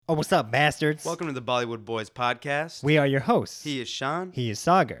Oh, what's up, bastards? Welcome to the Bollywood Boys podcast. We are your hosts. He is Sean, He is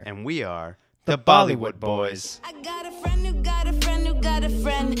Sagar. and we are The Bollywood Boys. I got a friend who got a friend who got a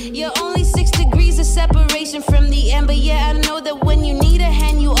friend. You're only 6 degrees of separation from the end. But yeah, I know that when you need a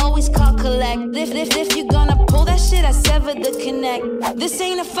hand, you always call collect. If you're gonna pull that shit, I sever the connect. This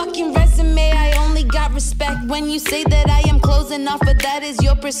ain't a fucking resume, I only got respect when you say that I am closing off, but that is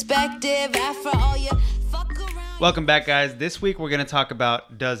your perspective. After all your fuck around. Welcome back, guys. This week we're going to talk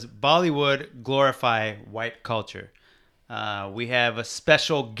about, does Bollywood glorify white culture? We have a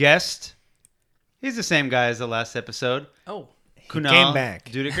special guest. He's the same guy as the last episode. Oh, Kunal came back.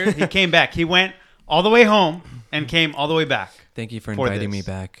 Dudekar. He came back. He went all the way home and came all the way back. thank you for For inviting this.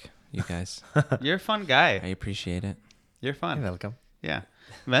 me back, you guys. You're a fun I guy. appreciate it. You're fun. You're welcome. Yeah.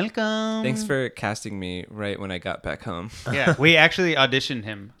 Welcome. Thanks for casting me right when I got back home. Yeah, we actually auditioned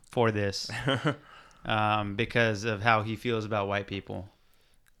him for this because of how he feels about white people.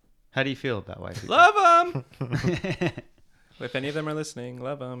 How do you feel about white people? Love them. If any of them are listening,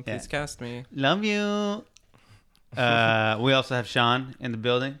 love them. Please Yeah. cast me. Love you. We also have Sean in the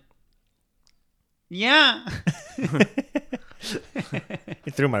building. Yeah.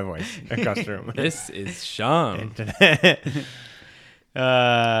 He threw my voice across the room. This is Sean.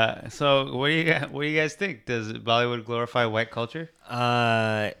 So what do you guys think? Does Bollywood glorify white culture?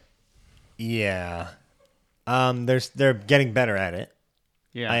 Yeah. They're getting better at it.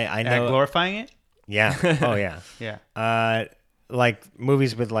 Yeah. I At know- glorifying it? Yeah. Oh yeah. Yeah. Like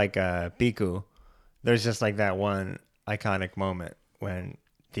movies with like Piku, there's just like that one iconic moment when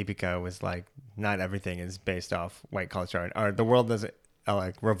Deepika was like, not everything is based off white culture, or the world doesn't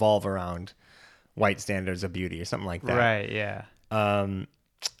like revolve around white standards of beauty or something like that. Right, yeah. And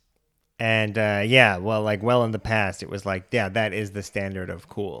yeah, well in the past it was like, yeah, that is the standard of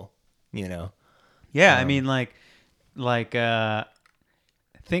cool, you know. Yeah, I mean like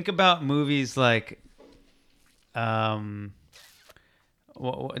think about movies like Dil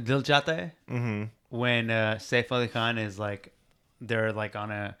Chahta Hai, when Saif Ali Khan is like, they're like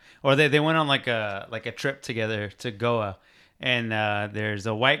on a, or they went on like a trip together to Goa, and there's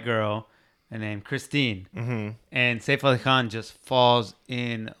a white girl named Christine, and Saif Ali Khan just falls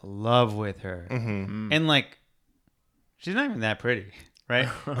in love with her, and like she's not even that pretty, right?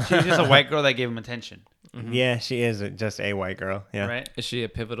 She's just a white girl that gave him attention, Yeah, she is just a white girl. Yeah. right? Is she a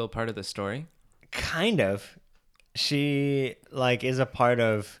pivotal part of the story? Kind of. She like is a part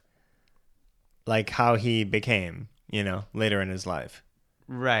of like how he became, you know, later in his life.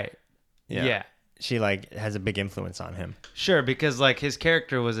 Right. Yeah. She like has a big influence on him. Sure, because like his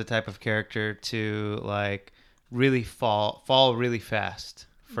character was a type of character to like really fall really fast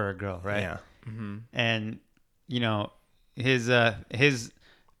for a girl, right? Yeah. And you know, his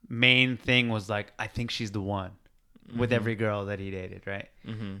main thing was like, I think she's the one with every girl that he dated, right?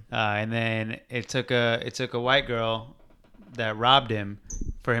 And then it took a white girl that robbed him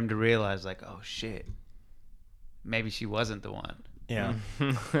for him to realize like, oh shit, maybe she wasn't the one. Yeah.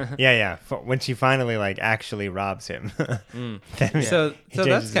 Yeah. When she finally like actually robs him. Then So he changes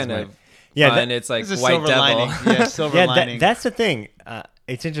that's his kind mind. of Yeah, fun. that- It's like It's a white silver devil. lining. Yeah, silver Yeah, lining. that's the thing.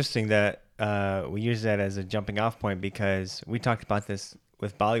 It's interesting that we use that as a jumping off point because we talked about this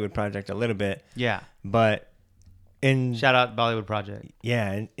with Bollywood Project a little bit, yeah. but in Shout out Bollywood Project.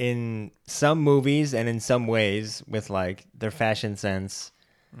 yeah, in some movies and in some ways with like their fashion sense,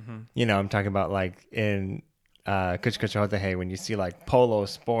 you know, I'm talking about like in Kuch Kuch Hota Hai when you see like polo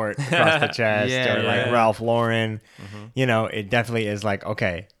sport across the chest Yeah, or like yeah. Ralph Lauren, you know, it definitely is like,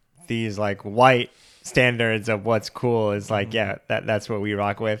 okay, these like white standards of what's cool is like, yeah, that's what we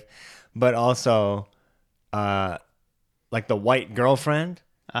rock with. But also like the white girlfriend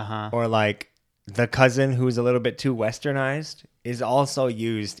or like the cousin who's a little bit too westernized is also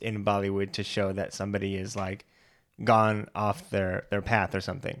used in Bollywood to show that somebody is like gone off their path or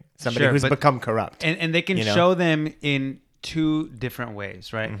something. Somebody Sure, who's but- become corrupt. And they can You know? show them in two different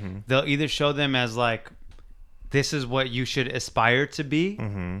ways, right? They'll either show them as like, this is what you should aspire to be,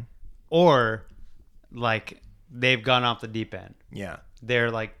 or like they've gone off the deep end. Yeah.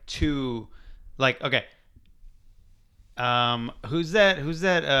 They're like too, like, okay. Who's that? What's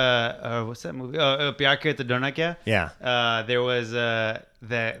that movie? Pyar Kiya to Dorna Kya? Yeah. There was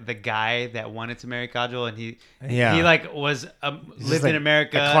the guy that wanted to marry Kajol, and he Yeah. like was lived like in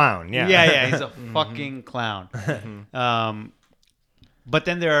America, a clown, yeah. yeah, he's a fucking clown. But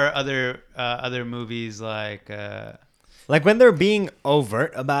then there are other movies like Like when they're being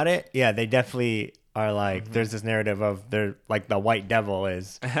overt about it, yeah, they definitely are like, there's this narrative of they're like the white devil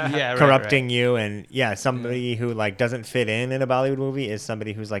is yeah, right, corrupting you, and yeah, somebody who like doesn't fit in a Bollywood movie is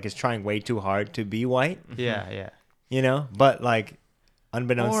somebody who's like is trying way too hard to be white, right. Yeah, you know. But like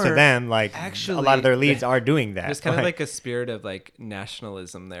unbeknownst to Or them, like actually, a lot of their leads are doing that. There's kind of like a spirit of like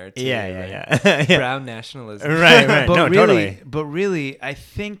nationalism there too. yeah, right? yeah, yeah. Brown nationalism. Right. But No, really, totally. But really, I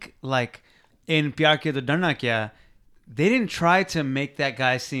think like in Pyar Kiya To Darna Kya, they didn't try to make that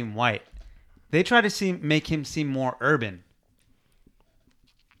guy seem white. They tried to make him seem more urban.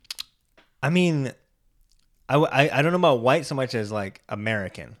 I mean, I don't know about white so much as like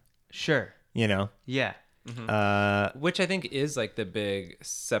American. Sure. You know. Yeah. Which I think is like the big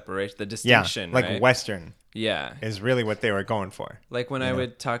separation, the Yeah, distinction. like right? Western Yeah. is really what they were going for. Like when I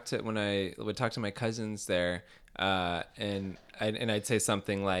would talk to my cousins there, and I'd say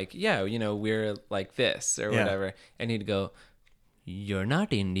something like, "Yeah, you know, we're like this or Yeah. whatever," and he'd go, "You're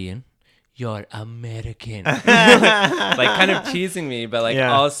not Indian, you're American," like kind of teasing me, but like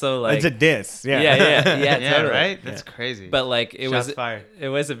Yeah. also like It's a diss. Yeah. yeah, Yeah, totally. right? That's crazy. But like it Shots was fired. it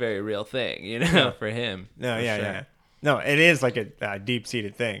was a very real thing, you know, for him. No, for yeah, sure. yeah. No, it is like a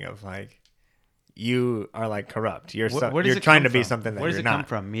deep-seated thing of like you are like corrupt. You're Where does you're it trying come to be from? something that Where does you're it come not.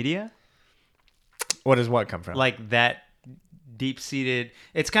 from? Media? What does what come from? Like that deep-seated...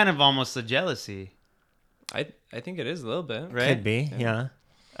 It's kind of almost a jealousy, I think it is a little bit. right? Could be, yeah.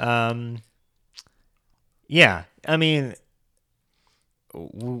 Yeah, I mean,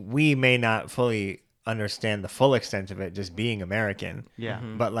 we may not fully understand the full extent of it just being American. Yeah.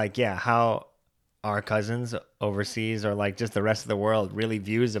 But like, yeah, how our cousins overseas or like just the rest of the world really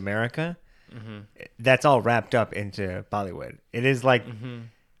views America, that's all wrapped up into Bollywood. It is like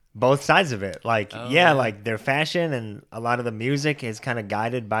both sides of it. Like, yeah, like their fashion and a lot of the music is kind of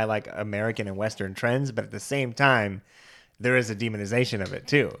guided by like American and Western trends, but at the same time, there is a demonization of it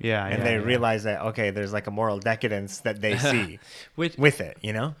too. Yeah, and yeah, they yeah. realize that okay, there's like a moral decadence that they see Which with it.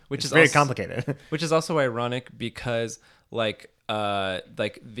 You know, Which it's is very also- complicated. Which is also ironic because like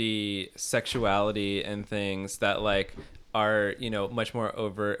the sexuality and things that like are, you know, much more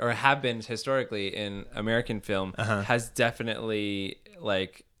overt or have been historically in American film has definitely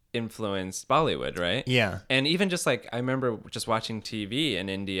like influenced Bollywood, right? Yeah. And even just like I remember just watching TV in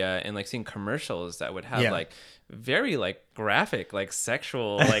India and like seeing commercials that would have Yeah. like very like graphic, like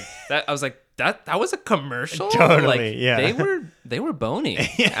sexual, like that. I was like, that was a commercial. Totally, Like, yeah. they were boning.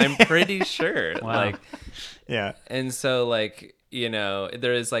 I'm pretty sure. Wow. Like, Yeah. and so like, you know,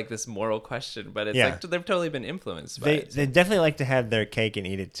 there is like this moral question, but it's Yeah. like they've totally been influenced by They it. they definitely like to have their cake and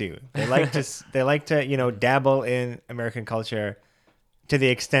eat it too. They like to you know dabble in American culture to the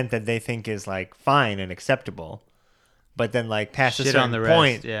extent that they think is like fine and acceptable, but then like past a Shit certain on the rest,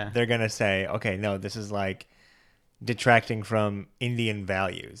 point, yeah. they're gonna say, okay, no, this is like detracting from Indian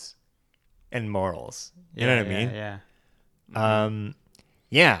values and morals. You know what I mean? Yeah.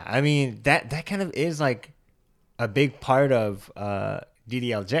 Yeah, I mean that kind of is like a big part of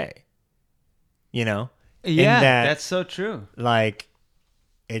DDLJ. You know? In Yeah, that, that's so true. like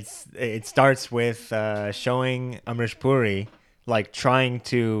it starts with showing Amrish Puri like trying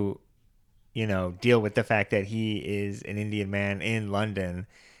to, you know, deal with the fact that he is an Indian man in London,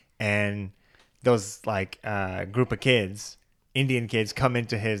 and those like group of kids, Indian kids, come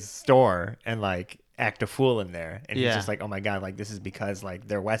into his store and like act a fool in there, and he's Yeah. just like, oh my god, like this is because like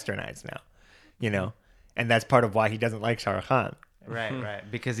they're westernized now, you know, and that's part of why he doesn't like Shah Rukh Khan. Right, right.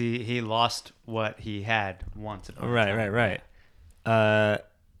 Because he lost what he had once upon a time. Right.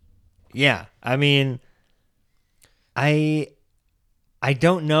 Yeah, I mean, I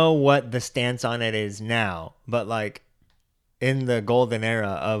don't know what the stance on it is now, but like in the golden era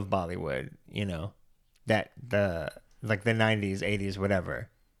of Bollywood, you know, that the 90s, 80s, whatever,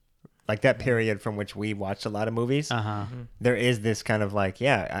 like that period from which we watched a lot of movies, Uh-huh. there is this kind of like,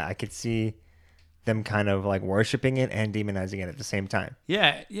 yeah, I could see them kind of like worshiping it and demonizing it at the same time.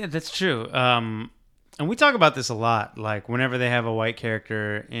 Yeah, that's true. And we talk about this a lot. Like whenever they have a white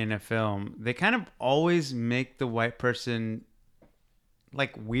character in a film, they kind of always make the white person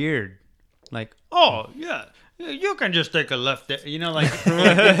like weird. Like, oh yeah, you can just take a left there. You know, like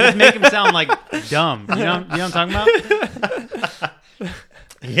just make him sound like dumb. You know what I'm talking about?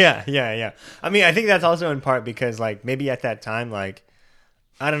 Yeah. I mean, I think that's also in part because, like, maybe at that time, like,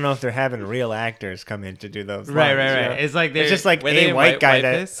 I don't know if they're having real actors come in to do those. Right. lines, you know? It's like It's just like Were they a white guy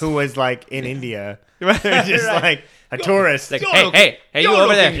whiteface? who was like in India. They're just like a tourist. Like, hey, you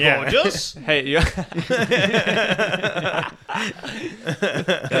over there. Yeah. gorgeous. Hey, you.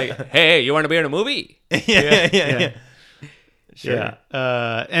 Like, hey, you want to be in a movie? yeah. Sure.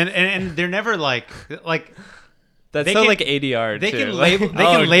 Yeah. And they're never like That's They so can- like ADR they too. can label they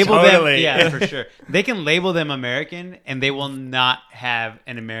Oh, can label totally. them, yeah, for sure. They can label them American and they will not have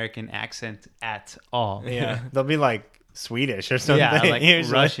an American accent at all. Yeah. They'll be like Swedish or something. Yeah, like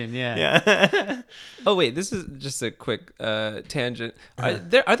usually. Russian. Yeah. Yeah. Oh wait, this is just a quick tangent. Are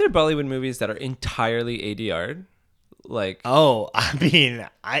there Bollywood movies that are entirely ADR'd? Like Oh, I mean,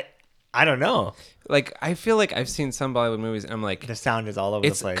 I don't know. like I feel like I've seen some Bollywood movies and I'm like The sound is all over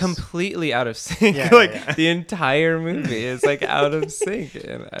it's the place. completely out of sync. Yeah, like yeah. the entire movie is like out of sync,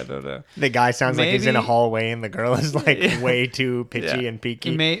 and I don't know. The guy sounds like he's in a Maybe- hallway, and the girl is like way too pitchy Yeah. and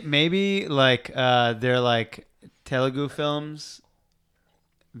peaky. Maybe like they're like Telugu films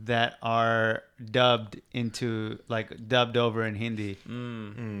that are dubbed over in Hindi.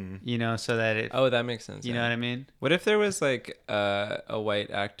 You know, so that it. Oh, that makes sense. You know what I mean? What if there was like a white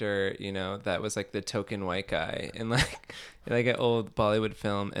actor, you know, that was like the token white guy in like an old Bollywood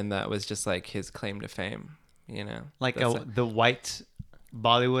film, and that was just like his claim to fame, you know? Like That's the white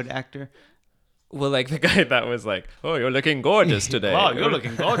Bollywood actor. well, like the guy that was like, "Oh, you're looking gorgeous today." Wow, you're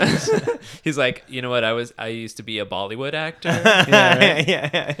looking gorgeous. He's like, you know what? I used to be a Bollywood actor. Yeah, right?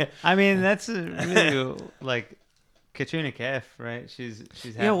 yeah. I mean, that's really like Katrina Kaif, right? She's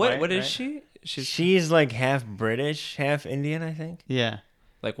half Yeah. white, What is right? she? She's She's like half British, half Indian, I think. Yeah.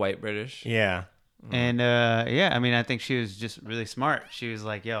 like white British. Yeah. And yeah, I mean, I think she was just really smart. She was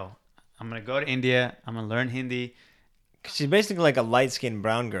like, "Yo, I'm gonna go to India. I'm gonna learn Hindi." She's basically like a light-skinned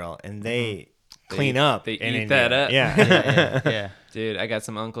brown girl, and they clean They- up. they in eat India. that up. Yeah. Yeah. Dude, I got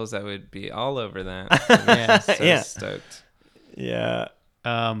some uncles that would be all over that. Yeah. So Yeah. stoked. Yeah.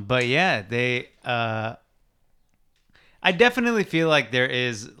 But yeah, they. I definitely feel like there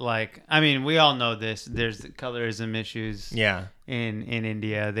is like, I mean, we all know this. There's colorism issues Yeah. in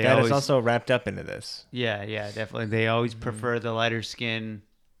India. They That always is also wrapped up into this. yeah, definitely. They always prefer the lighter skin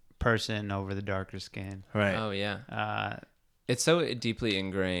person over the darker skin. Right. Oh yeah. Uh, It's so deeply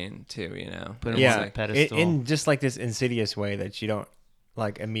ingrained too, you know. Put 'em It's on Yeah. a pedestal. In just like this insidious way that you don't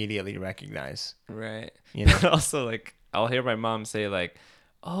like immediately recognize. right. You know? But also like I'll hear my mom say like,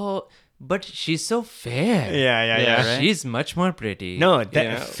 "Oh, but she's so fair. Yeah, right? She's much more pretty." No, you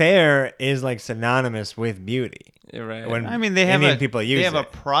that know? fair is like synonymous with beauty. Right. When I mean, they have Indian people use they have a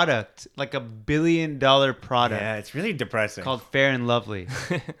it. product, like $1 billion product Yeah, it's really depressing. called Fair and Lovely.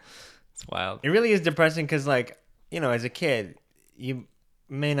 It's wild. It really is depressing because, like, you know, as a kid, you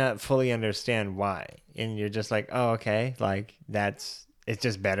may not fully understand why, and you're just like, oh, okay, like it's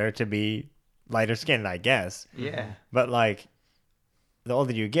just better to be lighter skinned, I guess. Yeah. But like, the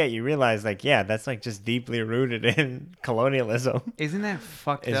older you get, you realize, like, yeah, that's like just deeply rooted in colonialism. Isn't that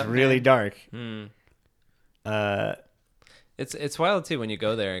fucked It's up? really man? dark. Hmm. It's wild too when you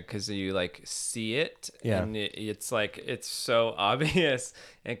go there because you like see it, Yeah. and it's like it's so obvious,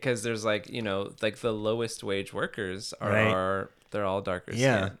 and because there's like, you know, like the lowest wage workers are they're all darker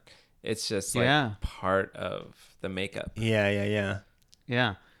Yeah. skin. It's just like Yeah. part of the makeup. yeah.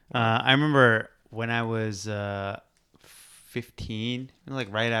 Yeah. I remember when I was 15,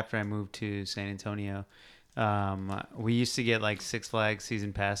 like right after I moved to San Antonio, we used to get like Six Flags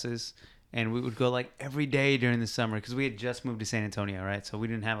season passes, and we would go like every day during the summer because we had just moved to San Antonio, right? So we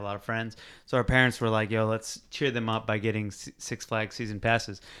didn't have a lot of friends. So our parents were like, "Yo, let's cheer them up by getting Six Flags season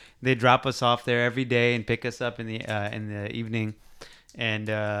passes." They drop us off there every day and pick us up in the evening, and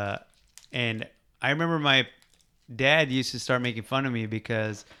I remember my dad used to start making fun of me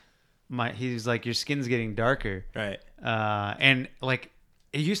because he was like, "Your skin's getting darker," Right. and like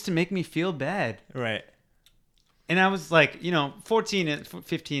it used to make me feel bad. Right. And I was like, you know, 14 and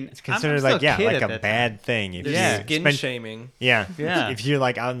 15. It's considered like, yeah, like a bad. bad thing. If There's Yeah. skin spend- shaming. Yeah. Yeah. If you're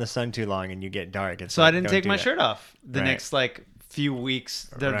like out in the sun too long and you get dark, it's So like, I didn't don't take do my that. shirt off the Right. next like few weeks,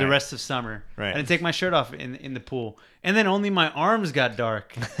 the Right. rest of summer. Right. I didn't take my shirt off in the pool, and then only my arms got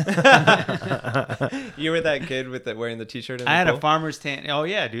dark. You were that kid with wearing the t-shirt. In I the had a pool? farmer's tan. Oh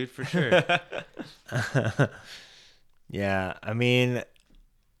yeah, dude, for sure. Yeah, I mean,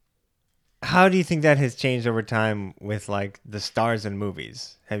 how do you think that has changed over time with like the stars in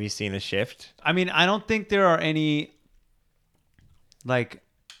movies? Have you seen a shift? I mean, I don't think there are any like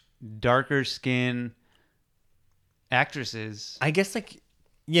darker skin actresses. I guess like,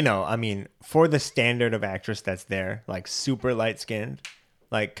 you know, I mean, for the standard of actress that's there, like super light skinned,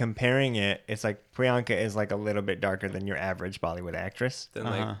 like comparing it, it's like Priyanka is like a little bit darker than your average Bollywood actress. Than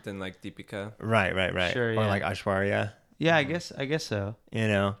like Deepika. Right. Sure, Or yeah. like Aishwarya, Yeah, I guess so. you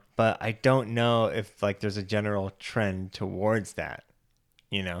know, but I don't know if like there's a general trend towards that,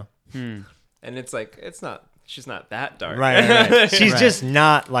 you know? And it's like she's not that dark. Right. She's Right. just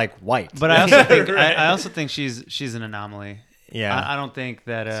not like white. But I also think I also think she's an anomaly. yeah, I don't think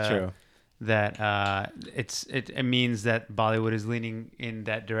that it's true. that it means that Bollywood is leaning in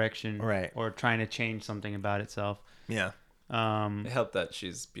that direction, Right. or trying to change something about itself. Yeah. It helped that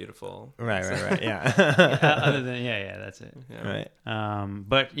she's beautiful. Right. Yeah. Other than that's it. Yeah. Right.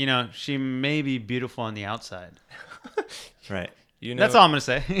 But you know, she may be beautiful on the outside. Right. You know, That's all I'm gonna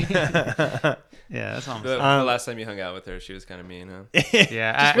say. Yeah, that's all I'm gonna the last time you hung out with her, she was kind of mean, huh? say.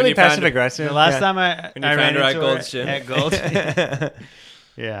 Yeah, Just really you found passive her- aggressive. the last yeah. time I When you ran found her at into Gold's Gym. at Gold.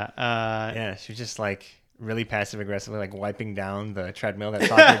 Yeah. Yeah, she was just like really passive aggressively, like wiping down the treadmill that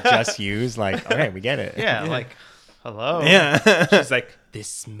Soccer just used. Like, okay, we get it. Yeah, like, hello. Yeah. She's like, this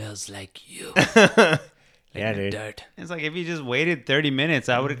smells like you. Yeah, dude. Dirt. It's like if you just waited 30 minutes,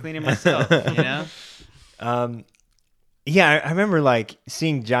 I would have cleaned it myself. You know. Yeah, I remember like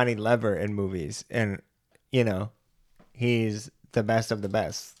seeing Johnny Lever in movies, and you know, he's the best of the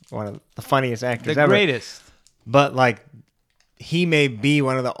best, one of the funniest actors The ever. greatest. But like, he may be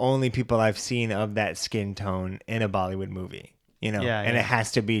one of the only people I've seen of that skin tone in a Bollywood movie. You know, Yeah, and yeah. it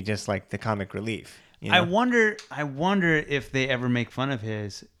has to be just like the comic relief. You know? I wonder if they ever make fun of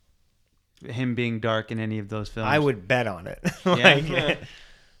him being dark in any of those films. I would bet on it. Yeah. Like,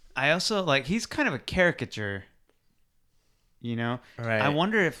 I also like he's kind of a caricature. You know? Right. I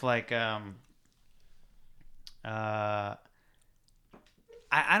wonder if like I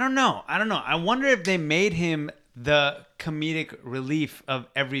don't know. I wonder if they made him the comedic relief of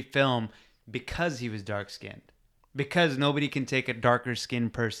every film because he was dark skinned. Because nobody can take a darker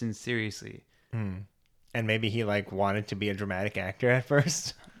skinned person seriously. and maybe he like wanted to be a dramatic actor at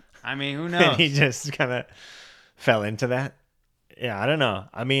first. I mean, who And knows? he just kind of fell into that. Yeah, I don't know.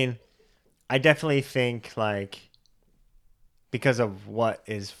 I mean, I definitely think like because of what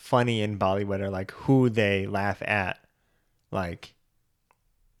is funny in Bollywood or like who they laugh at, like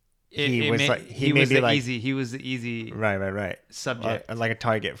he was the easy right subject. like a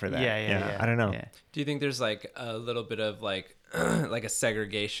target for that. Yeah. I don't know. Yeah. Do you think there's like a little bit of like like a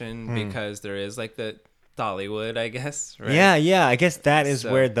segregation because there is like the Tollywood, I guess, right? Yeah. I guess that is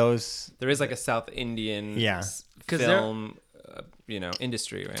So- where those There is like a South Indian Yeah. 'Cause they're- film,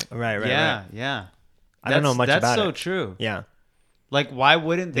 industry, right? right. Yeah. I don't know much that's about so it. true. Yeah. Like, why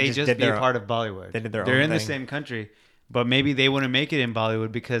wouldn't They they just just did be a their- part of Bollywood? they did their They're own in the thing. same country, but maybe they wouldn't make it in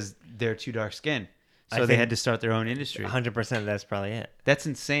Bollywood because they're too dark skinned. So I they think had to start their own industry. 100% that's probably it. That's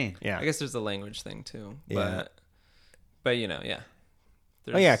insane. Yeah. I guess there's a language thing too, Yeah. but yeah.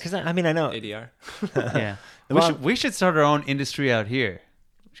 Oh yeah, because I mean I know ADR. Yeah. Well- we should start our own industry out here.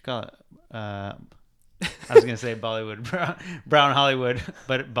 We should call it. I was gonna say Bollywood, brown Hollywood,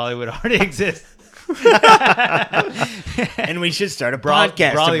 but Bollywood already exists. and we should start a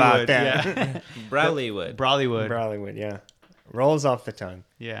podcast about Brollywood, that. Yeah. Bradleywood. Bollywood. Bollywood, yeah. Rolls off the tongue.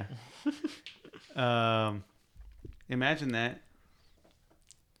 Yeah. Imagine that.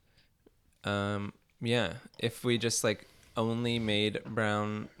 Yeah. If we just like only made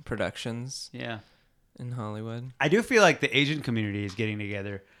brown productions Yeah. in Hollywood. I do feel like the Asian community is getting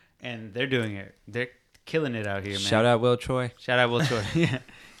together and they're doing it. They're killing it out here, man. Shout out Will Choi. Shout out Will Choi. Yeah.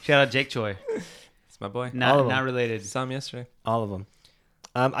 Shout out Jake Choi. It's my boy. All Not of them. not related. Saw him yesterday. All of them.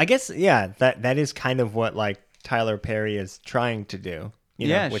 I guess that is kind of what like Tyler Perry is trying to do.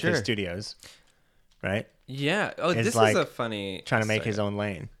 Yeah, with sure. his studios, right? Yeah. Oh, It's this like is a funny. Trying to make sorry. his own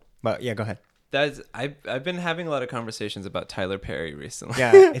lane. But yeah, go ahead. I've been having a lot of conversations about Tyler Perry recently.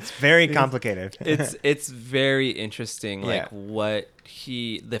 Yeah, it's very complicated. it's very interesting, like Yeah. what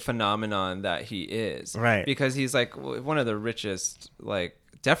the phenomenon that he is, Right. Because he's like one of the richest, like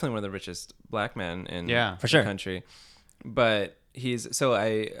definitely one of the richest black men in Yeah. For the sure. country. But he's so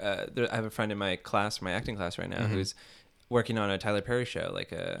I have a friend in my class, my acting class right now, Mm-hmm. who's working on a Tyler Perry show,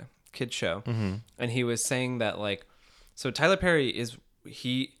 like a kid show, Mm-hmm. and he was saying that like, so Tyler Perry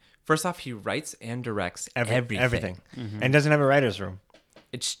first off, he writes and directs everything. And doesn't have a writer's room.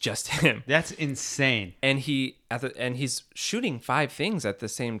 It's just him. That's insane. And he's shooting 5 things at the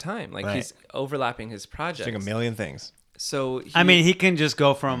same time. Like Right. he's overlapping his projects. Doing a million things. So I mean, he can just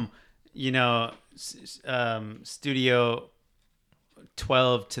go from, studio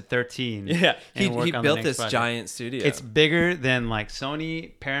 12 to 13. yeah, he and work on the built next this project. giant studio. It's bigger than like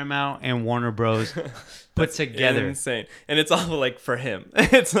Sony, Paramount, and Warner Bros. put together. insane, and it's all like for him.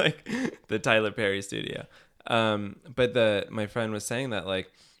 It's like the Tyler Perry studio. But my friend was saying that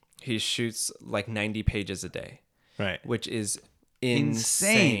like he shoots like 90 pages a day, Right. which is Insane.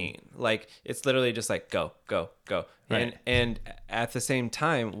 insane. Like it's literally just like go. Right. And at the same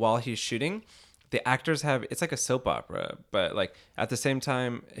time while he's shooting, the actors it's like a soap opera, but like at the same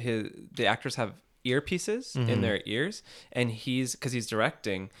time the actors have earpieces in their ears, and because he's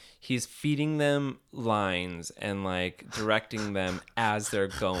directing, he's feeding them lines and like directing them as they're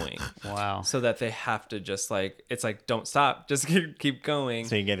going. Wow. So that they have to just like, it's like, don't stop, just keep going.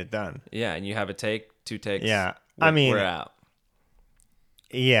 So you get it done. Yeah, and you have a take, 2 takes. Yeah. We're out.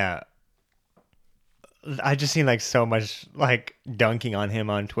 yeah. I just seen like so much like dunking on him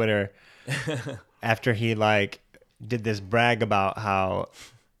on Twitter after he like did this brag about how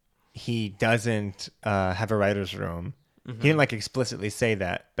he doesn't have a writer's room. He didn't like explicitly say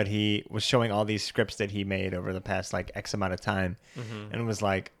that, but he was showing all these scripts that he made over the past like X amount of time, and was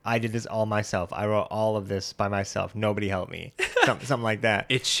like, I did this all myself. I wrote all of this by myself. Nobody helped me. Something like that.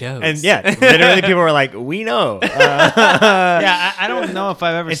 It shows. And yeah, literally people were like, we know. Yeah, I don't know if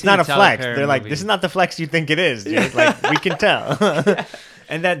I've ever It's seen not a a Tyler flex. Perry They're like, movie. this is not the flex you think it is, dude. Like, we can tell.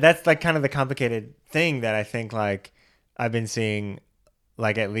 And that's like kind of the complicated thing that I think like I've been seeing,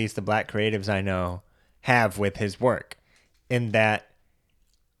 like at least the black creatives I know have with his work, in that,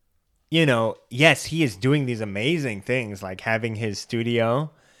 you know, yes, he is doing these amazing things, like having his studio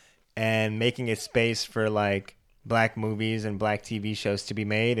and making a space for like black movies and black TV shows to be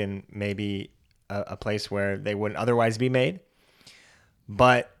made, and maybe a place where they wouldn't otherwise be made.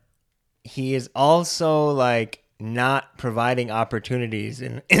 But he is also like not providing opportunities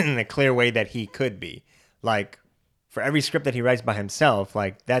in a clear way that he could be. Like, for every script that he writes by himself,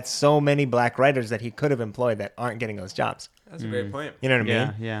 like that's so many black writers that he could have employed that aren't getting those jobs. That's a great point. You know what I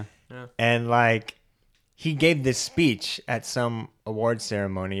mean? Yeah. And like he gave this speech at some award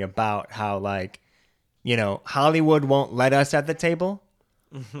ceremony about how like, you know, Hollywood won't let us at the table.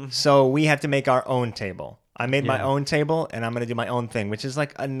 So we have to make our own table. I made my Yeah. own table and I'm going to do my own thing, which is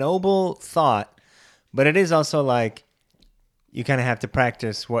like a noble thought, but it is also like you kind of have to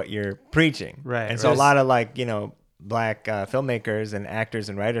practice what you're preaching. Right, And so right. a lot of like, you know, black filmmakers and actors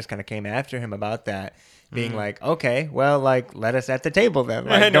and writers kind of came after him about that, being like, okay, well, like, let us at the table then.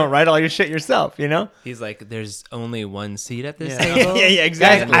 Like, don't write all your shit yourself, you know? He's like, there's only one seat at this Yeah. table. Yeah,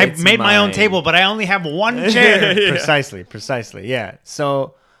 exactly. I've It's made my own mine. table, but I only have one chair. Precisely. Yeah.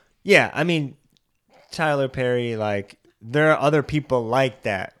 So, yeah, I mean, Tyler Perry, like, there are other people like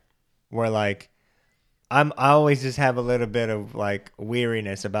that where, like, I always just have a little bit of, like,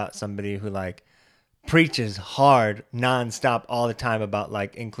 weariness about somebody who, like, preaches hard, nonstop all the time about,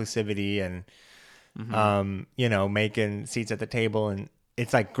 like, inclusivity and, you know, making seats at the table. And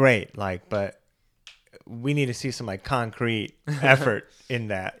it's, like, great, like, but we need to see some, like, concrete effort in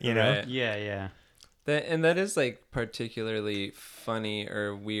that, you know? Right. Yeah. That is like particularly funny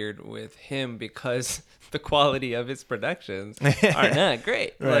or weird with him because the quality of his productions are not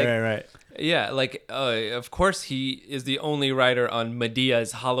great. Right. Yeah, like of course he is the only writer on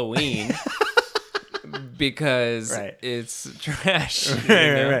Medea's Halloween because Right. it's trash.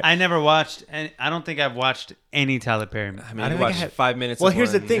 Right. I never watched, and I don't think I've watched any Tyler Perry movie. I mean, I I don't think I watched have- 5 minutes. Well, of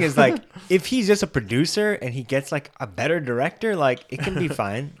here's the one. thing: is like if he's just a producer and he gets like a better director, like it can be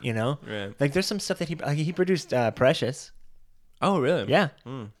fine, you know. Right. Like there's some stuff that he produced Precious. Oh, really? Yeah.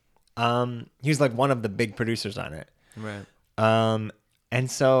 He was like one of the big producers on it. Right. And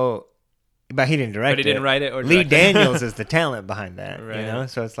so, but he didn't direct. But he didn't write it or Lee direct it. Daniels is the talent behind that, you Right. know.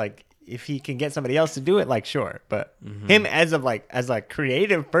 So it's like if he can get somebody else to do it, like sure. But Mm-hmm. him as a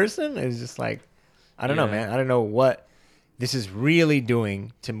creative person is just like, I don't know, Yeah. man. I don't know what this is really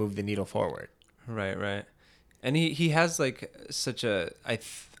doing to move the needle forward. Right. And he has like such a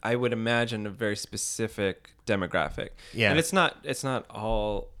I would imagine a very specific demographic. Yeah. And it's not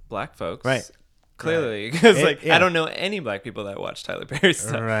all black folks. Right. Clearly, because It- like yeah. I don't know any black people that watch Tyler Perry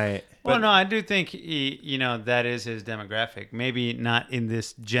stuff. Right. Well, no, I do think that is his demographic. Maybe not in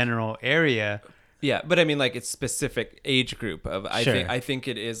this general area. Yeah, but I mean like it's specific age group of Sure. I think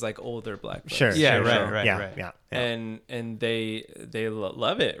it is like older black folks. Sure. Yeah, sure, right, sure. right, Yeah, right. yeah. And they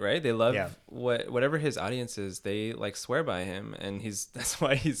love it, right? They love Yeah. whatever his audience is. They like swear by him, and that's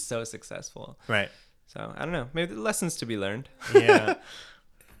why he's so successful. Right. So I don't know. Maybe lessons to be learned. Yeah.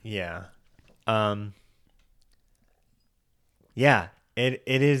 Yeah. Yeah. It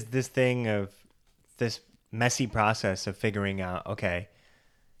is this thing of this messy process of figuring out, okay,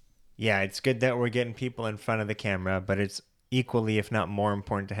 yeah, it's good that we're getting people in front of the camera, but it's equally, if not more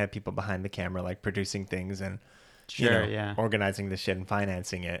important, to have people behind the camera, like producing things and Sure, yeah. organizing the shit and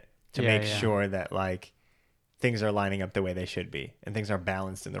financing it to Yeah, make yeah. sure that like things are lining up the way they should be and things are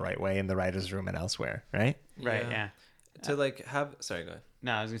balanced in the right way in the writer's room and elsewhere, right? Right, yeah. To like have sorry, go ahead.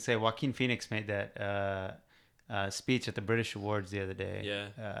 No, I was gonna say Joaquin Phoenix made that speech at the British Awards the other day.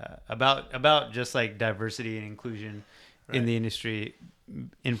 Yeah. About just like diversity and inclusion in the industry,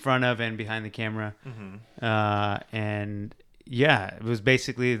 in front of and behind the camera. And yeah, it was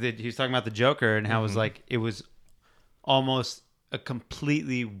basically that he was talking about the Joker and how it was like it was almost a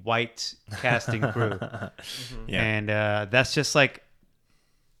completely white casting crew. Yeah. And that's just like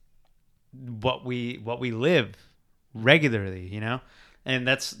what we live regularly, you know. And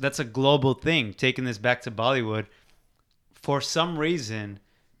that's a global thing. Taking this back to Bollywood, for some reason,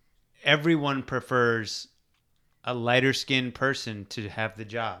 everyone prefers a lighter skinned person to have the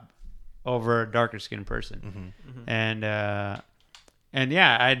job over a darker skinned person. And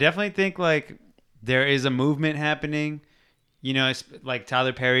yeah, I definitely think like there is a movement happening. You know, it's like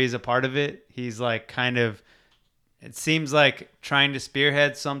Tyler Perry is a part of it. He's like kind of, it seems like trying to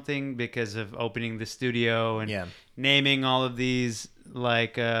spearhead something because of opening the studio and naming all of these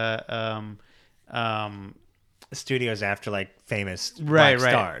like studios after like famous black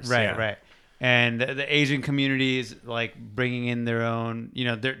stars. Right. And the Asian community is like bringing in their own, you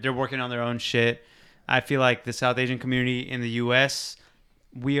know, they're working on their own shit. I feel like the South Asian community in the U.S.,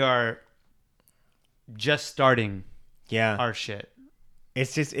 we are just starting our shit.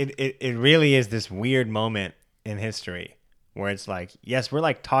 It's just, it really is this weird moment in history where it's like, yes, we're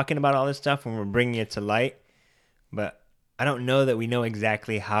like talking about all this stuff and we're bringing it to light, but I don't know that we know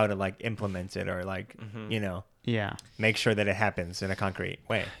exactly how to like implement it or like, you know, make sure that it happens in a concrete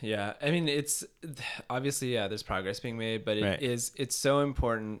way. Yeah. I mean, it's obviously, there's progress being made, but it's so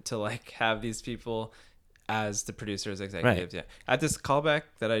important to like have these people as the producers, executives. Yeah. At this callback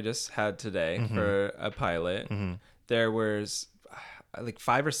that I just had today for a pilot, there was like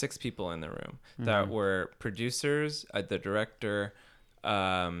 5 or 6 people in the room that were producers, the director,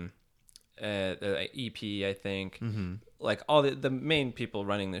 the EP, I think, like all the main people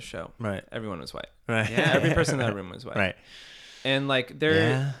running this show. Right. Everyone was white. Right. Yeah. Every person in that room was white. Right. And like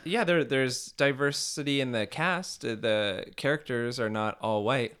there's diversity in the cast. The characters are not all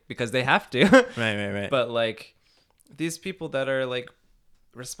white because they have to. Right. But like these people that are like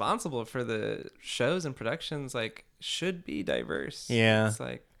responsible for the shows and productions like should be diverse. Yeah. It's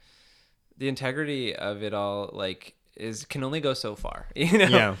like the integrity of it all like can only go so far, you know?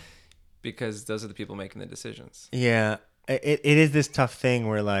 Yeah. Because those are the people making the decisions. Yeah. It is this tough thing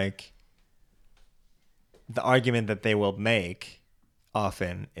where like the argument that they will make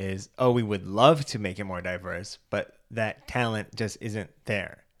often is, oh, we would love to make it more diverse, but that talent just isn't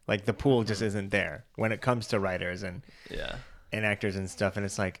there. Like the pool just isn't there when it comes to writers and actors and stuff. And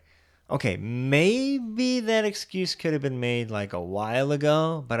it's like, okay, maybe that excuse could have been made like a while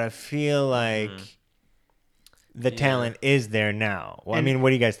ago, but I feel like the talent is there now. Well, I mean, what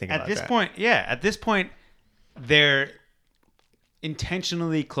do you guys think about that? At this point, they're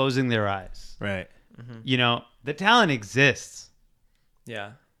intentionally closing their eyes. Right. You know, the talent exists.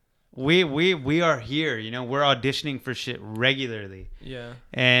 Yeah. We are here, you know, we're auditioning for shit regularly. Yeah.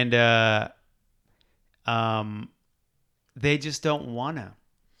 And they just don't wanna.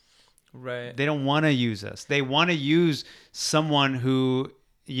 Right. They don't wanna use us. They wanna use someone who,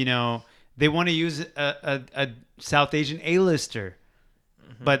 you know, they want to use a South Asian A-lister.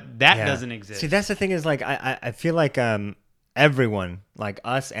 But that doesn't exist. See, that's the thing is like I feel like everyone, like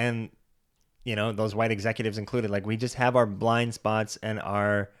us and you know, those white executives included, like we just have our blind spots and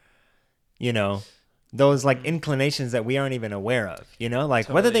our, you know, those like inclinations that we aren't even aware of, you know, like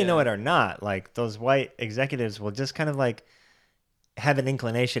whether they know it or not, like those white executives will just kind of like have an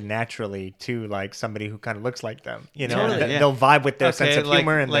inclination naturally to like somebody who kind of looks like them, you know, they'll vibe with their sense of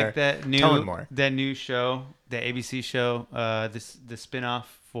humor and like their that new tone more. That new show, the ABC show, the spinoff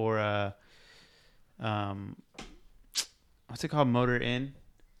for what's it called, Motor Inn.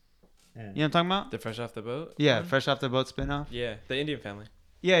 You know what I'm talking about? The Fresh Off the Boat? Yeah, one? Fresh Off the Boat spinoff. Yeah, the Indian family.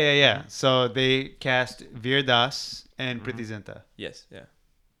 Yeah. So they cast Veer Das and Priti Zinta. Yes, yeah.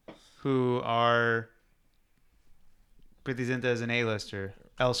 Who are Priti Zinta is an A-lister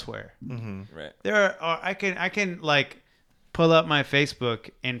elsewhere. Right. There are I can like pull up my Facebook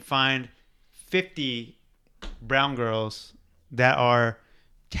and find 50 brown girls that are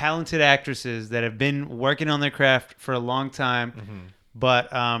talented actresses that have been working on their craft for a long time,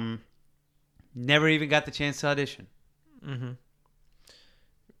 but never even got the chance to audition.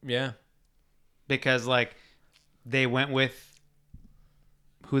 Yeah. Because like they went with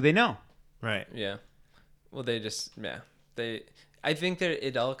who they know. Right. Yeah. Well, they just I think that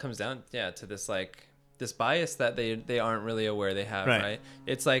it all comes down to this like this bias that they aren't really aware they have, right?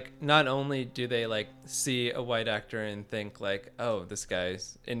 It's like not only do they like see a white actor and think like, oh, this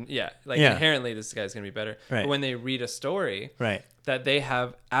guy's inherently this guy's gonna be better, right. But when they read a story that they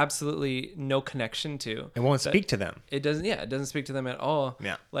have absolutely no connection to, it won't speak to them. It doesn't speak to them at all.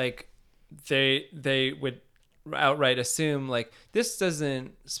 Yeah. Like they would outright assume like this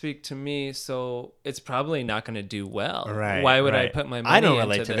doesn't speak to me, so it's probably not going to do well. Right. Why would I put my money? I don't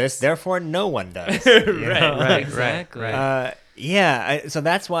relate to this, therefore no one does. Right. Exactly. So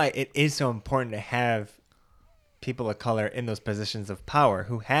that's why it is so important to have people of color in those positions of power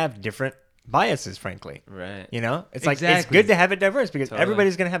who have different biases, frankly. Right. You know, it's like it's good to have it diverse because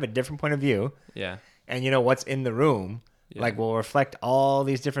everybody's going to have a different point of view. Yeah. And you know what's in the room like will reflect all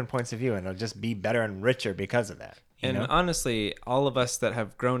these different points of view, and it'll just be better and richer because of that. And honestly, all of us that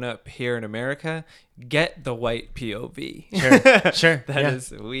have grown up here in America get the white POV. Sure. That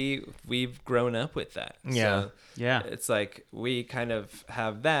is, we've grown up with that. Yeah. So Yeah. it's like we kind of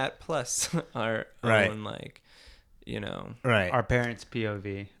have that plus our Right. own, like, you know, Right. Our parents'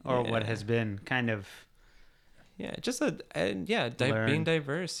 POV, or what Yeah. has been kind of. yeah, just being Learn.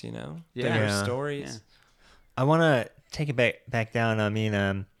 diverse, you know, Yeah. diverse Yeah. stories. Yeah. I want to take it back down. I mean,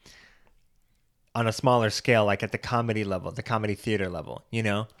 on a smaller scale, like at the comedy level, the comedy theater level, you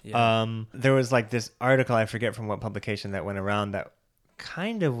know? Yeah. There was like this article, I forget from what publication, that went around that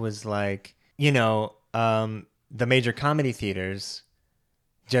kind of was like, you know, the major comedy theaters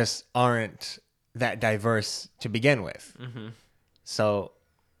just aren't that diverse to begin with. Mm-hmm. So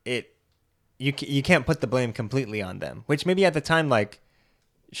you can't put the blame completely on them, which maybe at the time, like,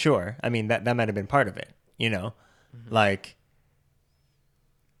 sure. I mean, that might have been part of it, you know? Like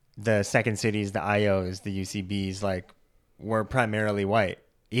the Second Cities, the IOs, the UCBs, like, were primarily white.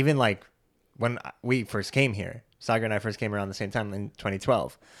 Even like when we first came here, Sagar and I first came around the same time in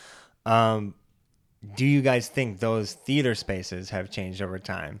 2012. Do you guys think those theater spaces have changed over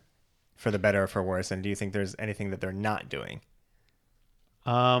time for the better or for worse? And do you think there's anything that they're not doing?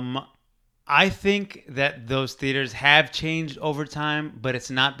 I think that those theaters have changed over time, but it's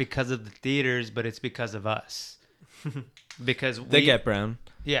not because of the theaters, but it's because of us. Because They get brown.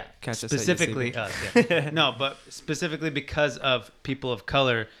 yeah, Catch us at specifically UCB. us. Yeah. No, but specifically because of people of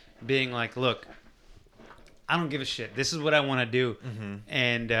color being like, look, I don't give a shit. This is what I want to do,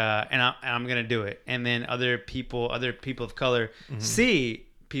 and I'm gonna do it. And then other people of color see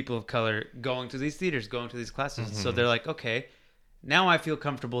people of color going to these theaters, going to these classes. So they're like, okay, now I feel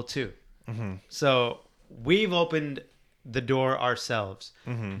comfortable too. So we've opened the door ourselves,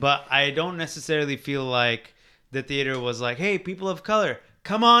 but I don't necessarily feel like the theater was like, hey, people of color,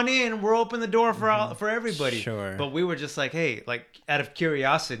 come on in. We're open the door for everybody. Sure. But we were just like, hey, like out of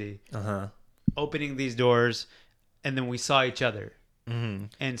curiosity, opening these doors, and then we saw each other.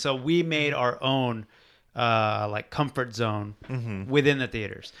 And so we made our own like comfort zone within the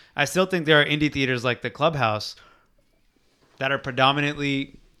theaters. I still think there are indie theaters like the Clubhouse that are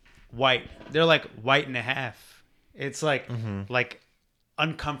predominantly white. They're like white and a half. It's like like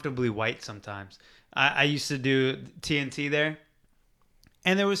uncomfortably white sometimes. I used to do TNT there,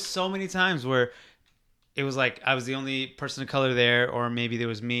 and there was so many times where it was like I was the only person of color there, or maybe there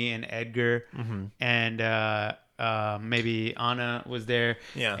was me and Edgar, and maybe Anna was there.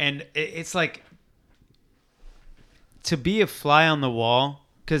 Yeah. And it's like to be a fly on the wall,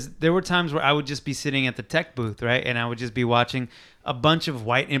 because there were times where I would just be sitting at the tech booth, right, and I would just be watching a bunch of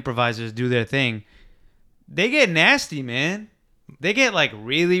white improvisers do their thing. They get nasty, man. They get like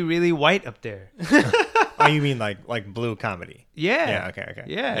really, really white up there. Oh, you mean like blue comedy? Yeah. Yeah. Okay.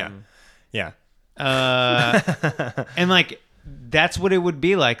 Yeah. Yeah. And like that's what it would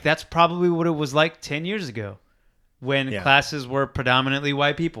be like. That's probably what it was like 10 years ago when Yeah. classes were predominantly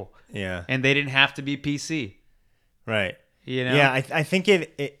white people Yeah. and they didn't have to be PC. Right. You know? Yeah, I think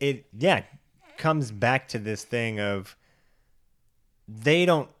it comes back to this thing of they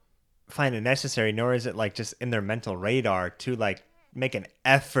don't find it necessary, nor is it like just in their mental radar to like make an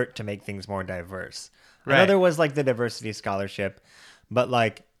effort to make things more diverse. I know Right. there was like the diversity scholarship, but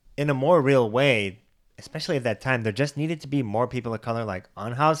like in a more real way, especially at that time, there just needed to be more people of color like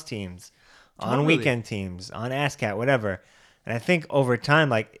on house teams, on Totally. weekend teams, on ASCAT, whatever. And I think over time,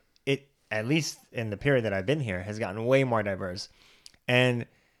 like it, at least in the period that I've been here, has gotten way more diverse. And,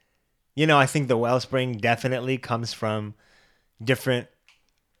 you know, I think the wellspring definitely comes from different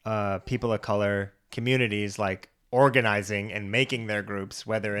people of color communities like organizing and making their groups,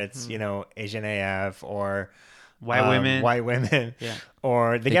 whether it's, you know, Asian AF or White women. Yeah.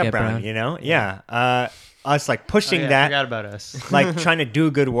 or the They Get Get Brown, Brown. you know? Yeah. Us like Oh, pushing yeah, I that, forgot about us. like trying to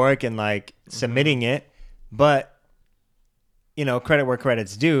do good work and like submitting it, but you know, credit where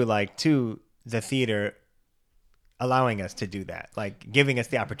credit's due, like to the theater allowing us to do that, like giving us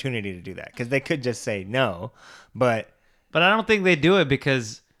the opportunity to do that, because they could just say no, but But I don't think they do it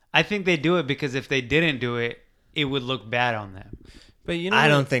because I think they do it because if they didn't do it, it would look bad on them. But you know, I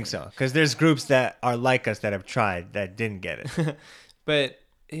don't think so, because there's groups that are like us that have tried that didn't get it. But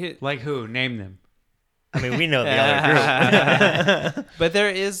here, Like who? Name them. I mean, we know the other group. but there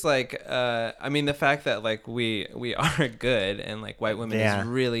is like, I mean, the fact that like we are good and like white women Yeah. is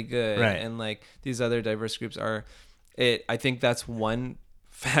really good, Right. and like these other diverse groups are, it. I think that's one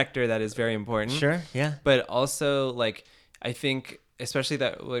factor that is very important. Sure, yeah. But also like I think especially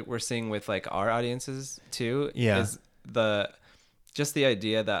that what we're seeing with like our audiences too Yeah. is the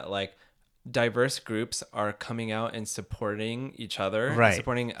idea that like diverse groups are coming out and supporting each other, and Right.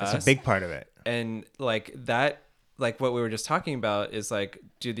 supporting us. That's a big part of it. And like that, like what we were just talking about is like,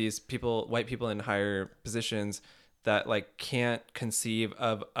 do these people, white people in higher positions that like can't conceive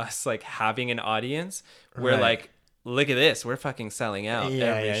of us like having an audience, we're Right. like, look at this, we're fucking selling out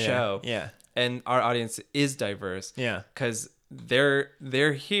every show. Yeah. And our audience is diverse. Yeah. Because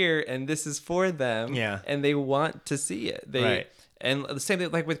they're here and this is for them. Yeah. And they want to see it. Right. And the same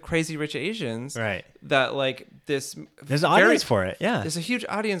thing like with Crazy Rich Asians. Right. That like this There's an audience for it. Yeah. there's a huge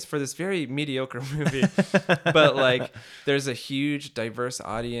audience for this very mediocre movie. But like there's a huge diverse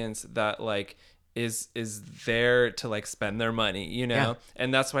audience that like is there to like spend their money, you know? Yeah.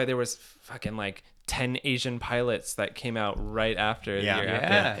 And that's why there was fucking like 10 Asian pilots that came out right after the year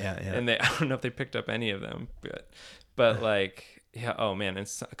after. Yeah. And I don't know if they picked up any of them, but like, yeah, oh man, and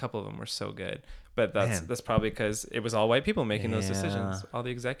a couple of them were so good. But Man. that's probably because it was all white people making those Yeah. decisions. All the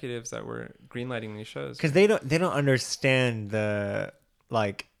executives that were greenlighting these shows. Because they don't understand the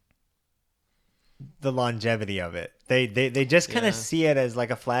like the longevity of it. They just kind Yeah. of see it as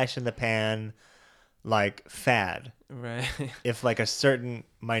like a flash in the pan, like fad. Right. If like a certain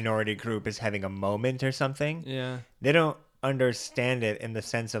minority group is having a moment or something, Yeah. they don't understand it in the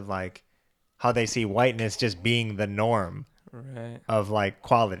sense of like how they see whiteness just being the norm Right. of like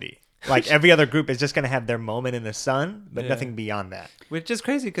quality. Like every other group is just gonna have their moment in the sun, but Yeah. nothing beyond that. Which is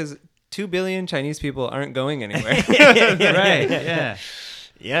crazy because 2 billion Chinese people aren't going anywhere. Right. Yeah.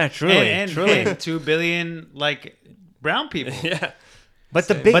 Yeah, truly, And truly. 2 billion like brown people. Yeah. But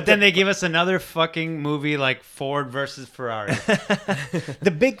the big, But then they give us another fucking movie like Ford versus Ferrari.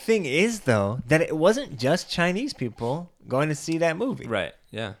 the big thing is though that it wasn't just Chinese people going to see that movie. Right.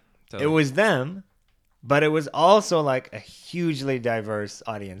 Yeah. It Totally. was them, but it was also like a hugely diverse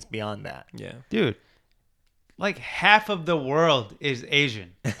audience beyond that. Yeah. Dude, like half of the world is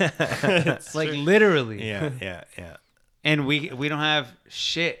Asian. Like literally. Yeah. And we don't have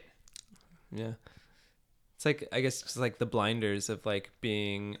shit. Yeah. It's like, I guess it's like the blinders of like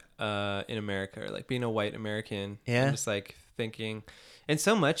being in America or like being a white American. Yeah. And just like thinking, and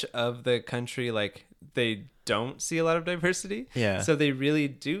so much of the country, like they don't see a lot of diversity. Yeah. So they really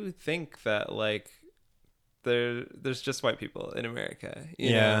do think that like there's just white people in America. You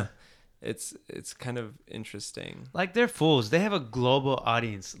Yeah. know? It's kind of interesting. Like they're fools. They have a global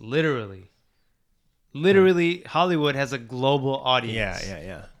audience, literally. Literally, Hollywood has a global audience.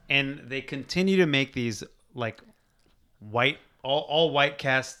 Yeah. And they continue to make these like white all white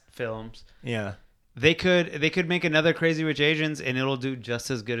cast films. Yeah. They could make another Crazy Rich Asians and it'll do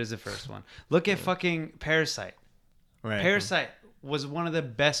just as good as the first one. Look at fucking Parasite. Right. Parasite was one of the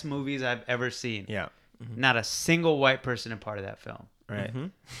best movies I've ever seen. Yeah. Not a single white person a part of that film. Right.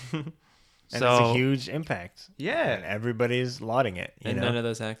 And So it's a huge impact. And yeah, everybody's lauding it. You And know? none of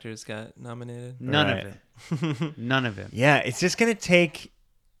those actors got nominated. none Right. of it. None of it. Yeah, it's just gonna take,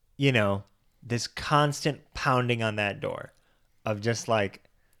 this constant pounding on that door of just like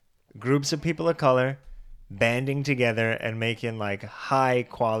groups of people of color banding together and making like high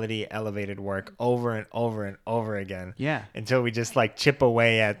quality elevated work over and over and over again. Yeah. Until we just like chip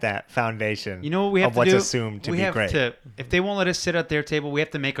away at that foundation. You know what we have of to what's do? assumed to we be have great. to, if they won't let us sit at their table, we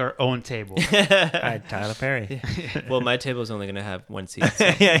have to make our own table. All right, Tyler Perry. Well, my table's only gonna have one seat.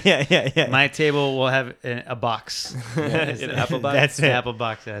 So. yeah. My table will have a box. An apple box. That's An it. apple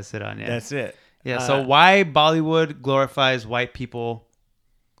box that I sit on. Yeah. That's it. Yeah. So why Bollywood glorifies white people,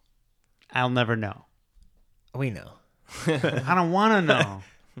 I'll never know. We know. I don't want to know.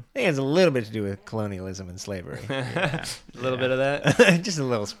 I think it has a little bit to do with colonialism and slavery. A little bit of that. Just a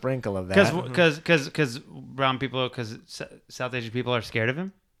little sprinkle of that. Because brown people, because South Asian people are scared of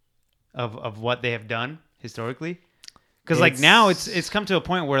him, of what they have done historically. Because like now it's come to a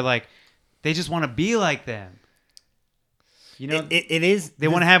point where like they just want to be like them. You know, It is. they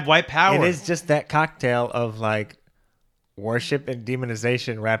want to have white power. It is just that cocktail of like worship and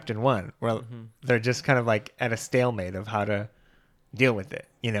demonization wrapped in one. Where they're just kind of like at a stalemate of how to deal with it.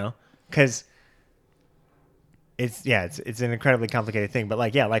 Because it's an incredibly complicated thing. But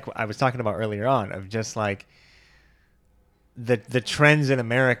like I was talking about earlier on, of just like the trends in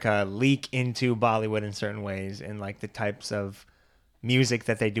America leak into Bollywood in certain ways, and like the types of music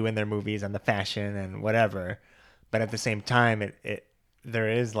that they do in their movies and the fashion and whatever. But at the same time, it there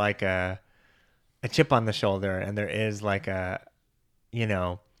is like a chip on the shoulder, and there is like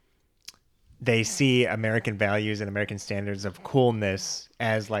they see American values and American standards of coolness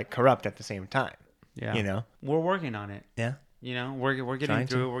as like corrupt at the same time. Yeah. We're working on it. Yeah. We're getting Trying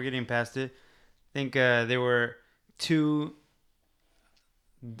through to. it. We're getting past it. I think there were two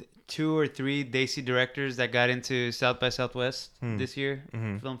 2 or 3 Desi directors that got into South by Southwest Hmm. this year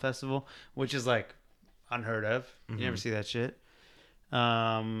Mm-hmm. film festival, which is like unheard of. You never see that shit.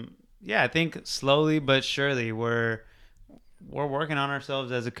 Yeah, I think slowly but surely we're working on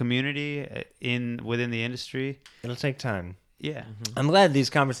ourselves as a community within the industry. It'll take time. Yeah. I'm glad these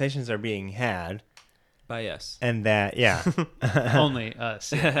conversations are being had, By us. and that Only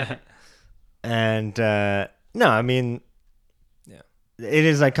us. and no, I mean, Yeah. it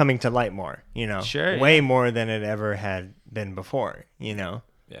is like coming to light more. You know, Sure, way yeah. more than it ever had been before. You know,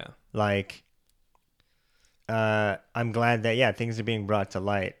 Yeah. like. I'm glad that things are being brought to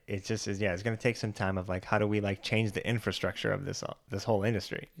light. It just is it's going to take some time of like how do we like change the infrastructure of this whole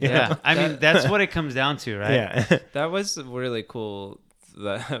industry. you Yeah. know? I mean, that's what it comes down to, right? Yeah. That was really cool,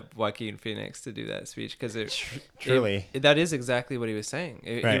 Joaquin Phoenix to do that speech, because Truly. that is exactly what he was saying.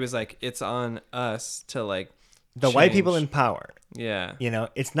 He Right. was like, it's on us to like The white people in change. power. Yeah. You know,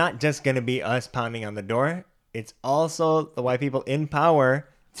 it's not just going to be us pounding on the door. It's also the white people in power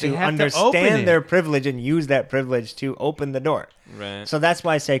They to have to open understand it. their privilege and use that privilege to open the door. Right. So that's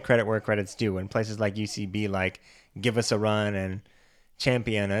why I say credit where credit's due. When places like UCB like give us a run and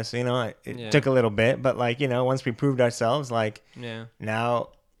champion us, you know, it Yeah. took a little bit, but like, you know, once we proved ourselves, like Yeah. now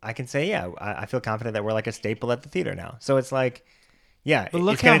I can say, I feel confident that we're like a staple at the theater now. So it's like, But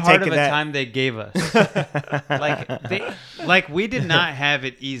look it's how gonna hard take of a that. time they gave us. like we did not have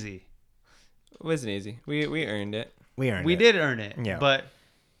it easy. It wasn't easy. We earned it. We earned We it. did earn it. Yeah. But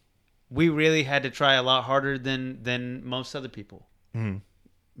we really had to try a lot harder than most other people. Mhm.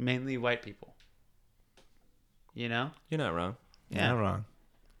 Mainly white people. You know? You're not wrong. Yeah, not wrong.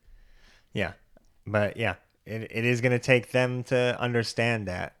 Yeah, but it is going to take them to understand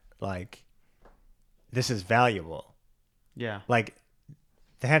that, like, this is valuable. Yeah. Like,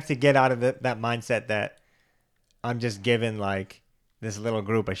 they have to get out of that mindset that I'm just giving, like, this little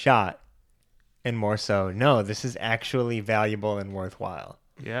group a shot, and more so, no, this is actually valuable and worthwhile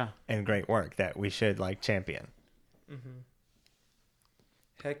Yeah. and great work that we should, like, champion.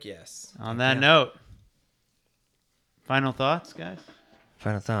 Heck yes. On that note, final thoughts, guys?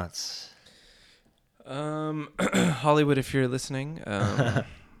 Final thoughts. Hollywood, if you're listening, I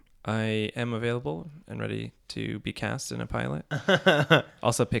am available and ready to be cast in a pilot.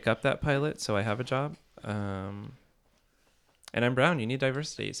 Also pick up that pilot, so I have a job. And I'm brown. You need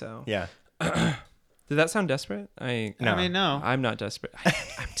diversity. So Yeah. did that sound desperate? No. I mean, no. I'm not desperate.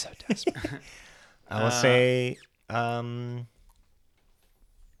 I'm so desperate. I will say,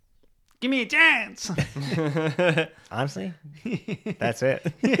 Give me a chance. honestly, that's it.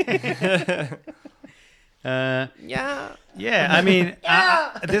 Yeah. I mean,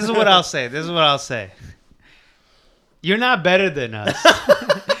 this is what I'll say. You're not better than us.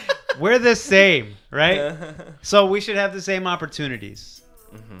 We're the same, right? So we should have the same opportunities.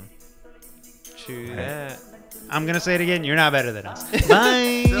 True that. I'm gonna say it again. You're not better than us.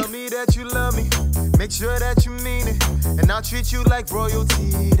 Bye. Tell me that you love me, make sure that you mean it, and I'll treat you like royalty.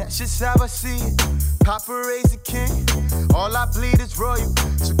 That's just how I see it. Paparazzi king, all I bleed is royal.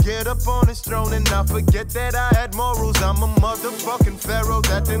 So get up on his throne and not forget that I had morals. I'm a motherfucking pharaoh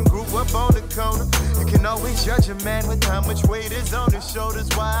that then grew up on the corner. You can always judge a man with how much weight is on his shoulders.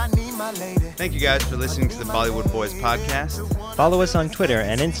 Why I need my lady. Thank you guys for listening to the Bollywood Boys podcast. Follow us on Twitter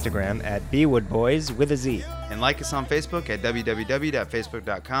and Instagram at BwoodBoys with a Z. And like us on Facebook at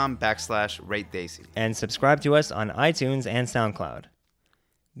www.facebook.com/RateDaisy. And subscribe to us on iTunes and SoundCloud.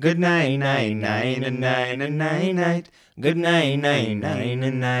 Good night, night, night, night, night, night, night. Good night, night, night,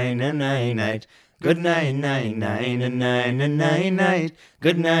 night, night, night, night. Good night, night, night, night, night, night, night.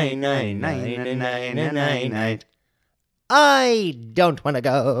 Good night, night, night, night, night, night, night. I don't want to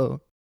go.